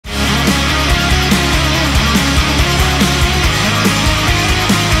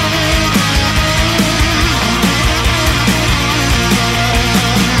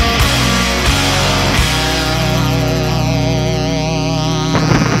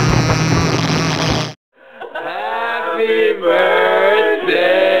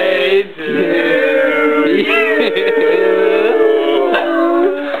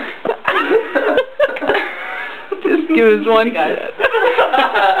one.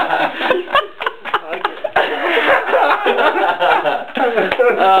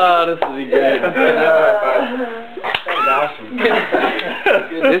 Oh, this will be good. Awesome.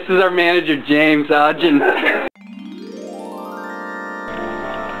 This is our manager, James Hodgin.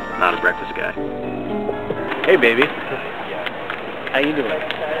 Not a breakfast guy. Hey, baby. How you doing?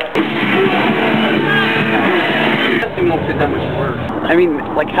 It won't fit that much work. I mean,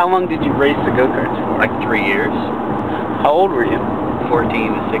 like, how long did you race the go-karts for? Like 3 years. How old were you?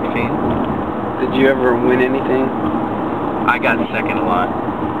 14 to 16. Did you ever win anything? I got second a lot.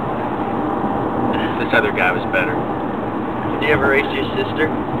 This other guy was better. Did you ever race your sister?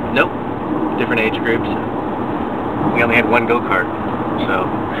 Nope. Different age groups. We only had one go-kart, so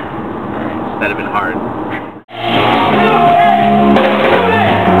that'd have been hard.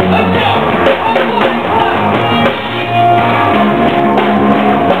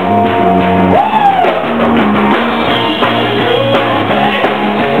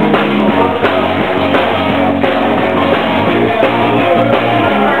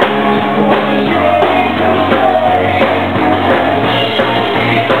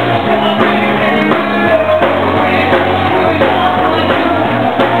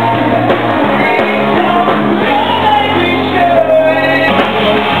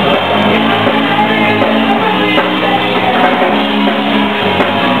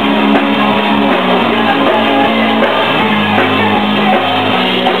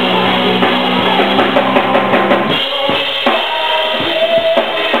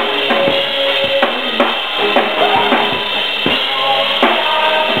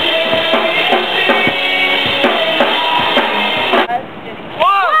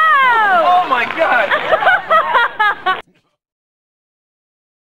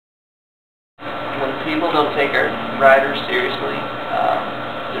 When people don't take our riders seriously,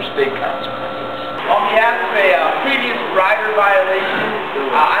 there's big consequences. On behalf of a previous rider violation,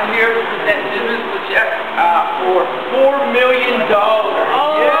 I'm here to present Dizmas with a check for $4 million. Oh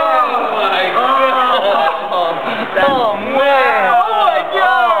my God! Oh man! Oh my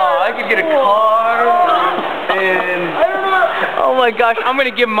God! I could get a car and... Oh my gosh, I'm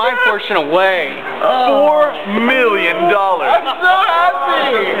gonna give my portion away. $4 million. I'm so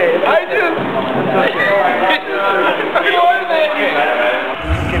happy! I just...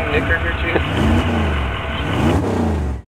 Can Nick or two?